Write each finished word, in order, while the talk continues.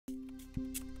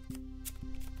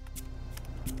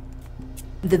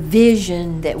The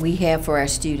vision that we have for our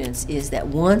students is that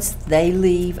once they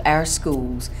leave our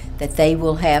schools, that they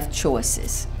will have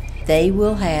choices. They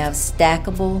will have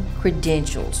stackable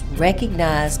credentials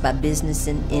recognized by business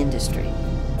and industry.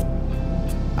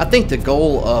 I think the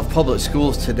goal of public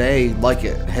schools today, like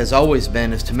it has always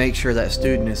been, is to make sure that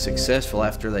student is successful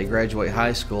after they graduate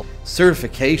high school.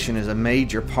 Certification is a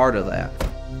major part of that.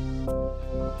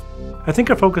 I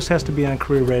think our focus has to be on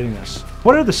career readiness.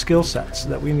 What are the skill sets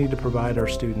that we need to provide our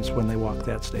students when they walk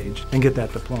that stage and get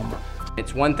that diploma?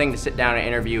 It's one thing to sit down and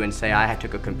interview and say I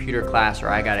took a computer class or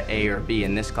I got an A or B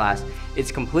in this class.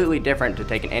 It's completely different to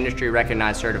take an industry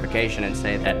recognized certification and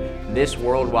say that this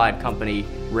worldwide company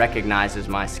recognizes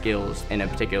my skills in a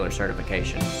particular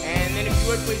certification. And then if you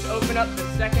would please open up the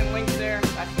second link there,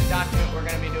 that's the document we're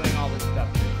going to be doing all this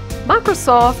stuff to.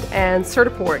 Microsoft and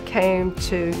Certiport came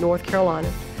to North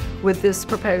Carolina with this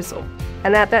proposal.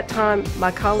 And at that time, my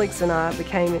colleagues and I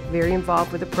became very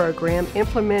involved with the program,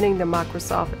 implementing the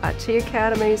Microsoft IT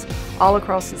academies all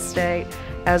across the state,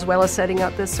 as well as setting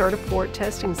up the Certiport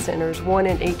testing centers, one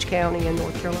in each county in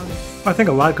North Carolina. I think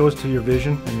a lot goes to your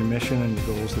vision and your mission and your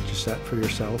goals that you set for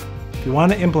yourself. If you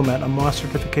want to implement a MOS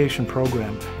certification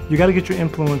program, you got to get your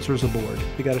influencers aboard.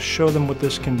 You got to show them what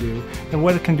this can do and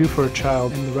what it can do for a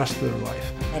child in the rest of their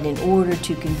life. And in order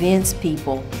to convince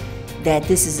people that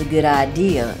this is a good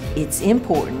idea, it's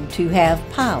important to have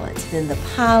pilots. Then the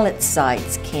pilot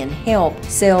sites can help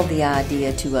sell the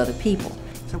idea to other people.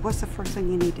 So what's the first thing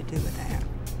you need to do with that?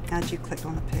 Now that you clicked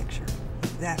on the picture.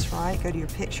 That's right, go to your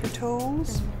picture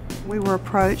tools. We were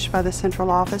approached by the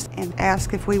central office and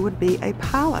asked if we would be a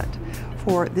pilot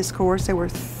for this course. There were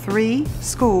 3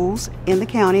 schools in the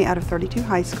county out of 32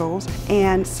 high schools,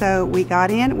 and so we got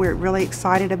in. We're really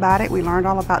excited about it. We learned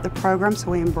all about the program,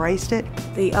 so we embraced it.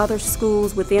 The other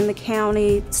schools within the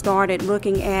county started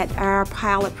looking at our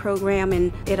pilot program,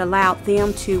 and it allowed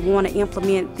them to want to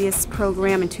implement this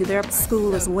program into their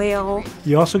school as well.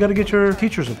 You also got to get your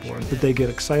teachers aboard, that they get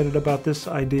excited about this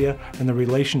idea and the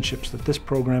relationships that this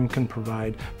program can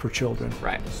provide for children.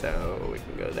 Right, so we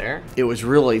can go there. It was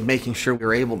really making sure we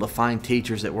were able to find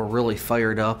teachers that were really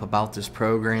fired up about this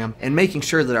program and making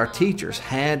sure that our teachers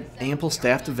had ample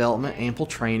staff development, ample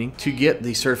training to get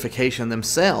the certification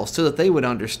themselves so that they would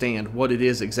understand what it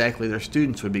is exactly their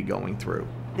students would be going through.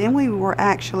 Then we were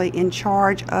actually in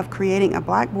charge of creating a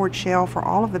blackboard shell for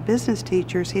all of the business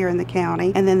teachers here in the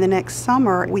county, and then the next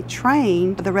summer we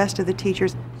trained the rest of the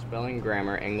teachers. Spelling,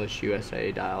 grammar, English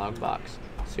USA dialog box.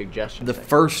 Suggestions. The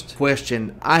first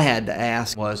question I had to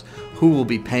ask was, who will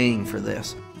be paying for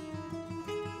this?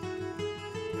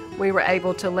 We were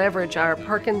able to leverage our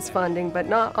Perkins funding, but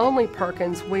not only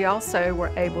Perkins, we also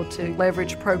were able to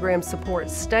leverage program support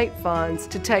state funds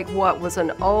to take what was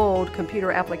an old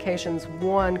Computer Applications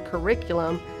 1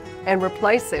 curriculum and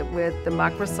replace it with the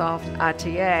Microsoft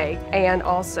ITA, and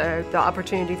also the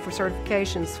opportunity for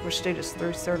certifications for students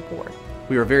through Certiport.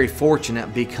 We were very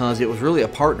fortunate because it was really a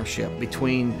partnership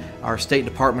between our State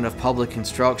Department of Public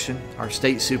Instruction, our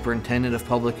State Superintendent of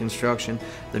Public Instruction,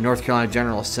 the North Carolina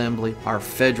General Assembly, our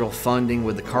federal funding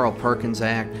with the Carl Perkins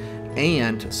Act,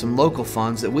 and some local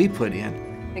funds that we put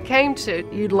in. It came to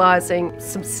utilizing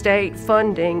some state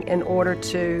funding in order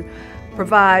to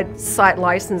provide site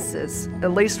licenses,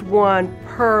 at least one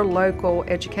per local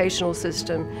educational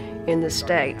system in the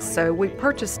state. So we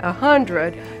purchased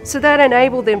 100, so that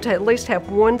enabled them to at least have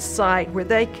one site where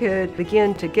they could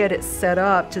begin to get it set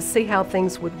up to see how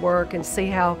things would work and see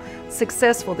how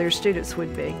successful their students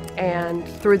would be. And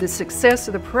through the success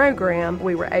of the program,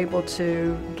 we were able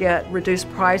to get reduced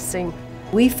pricing.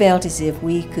 We felt as if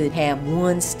we could have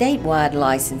one statewide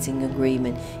licensing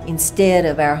agreement instead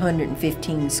of our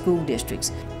 115 school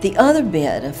districts. The other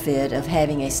benefit of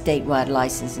having a statewide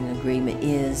licensing agreement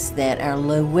is that our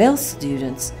low wealth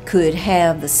students could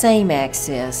have the same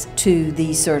access to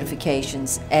these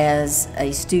certifications as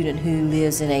a student who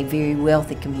lives in a very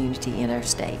wealthy community in our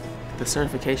state. The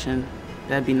certification,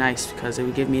 that'd be nice because it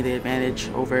would give me the advantage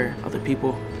over other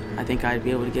people. I think I'd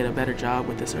be able to get a better job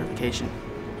with the certification.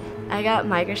 I got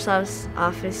Microsoft's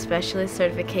Office Specialist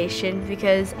certification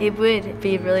because it would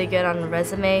be really good on a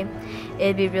resume.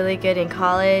 It'd be really good in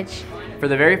college. For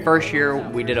the very first year,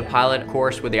 we did a pilot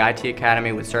course with the IT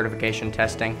Academy with certification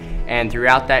testing, and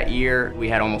throughout that year, we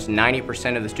had almost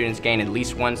 90% of the students gain at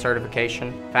least one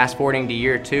certification. Fast forwarding to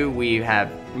year 2, we have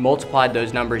multiplied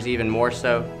those numbers even more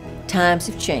so. Times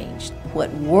have changed. What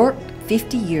worked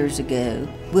 50 years ago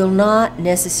will not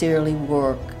necessarily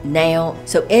work now,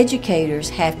 so educators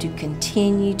have to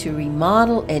continue to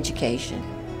remodel education,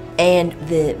 and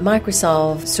the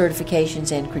Microsoft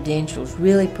certifications and credentials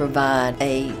really provide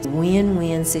a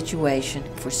win-win situation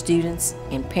for students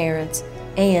and parents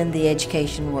and the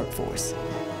education workforce.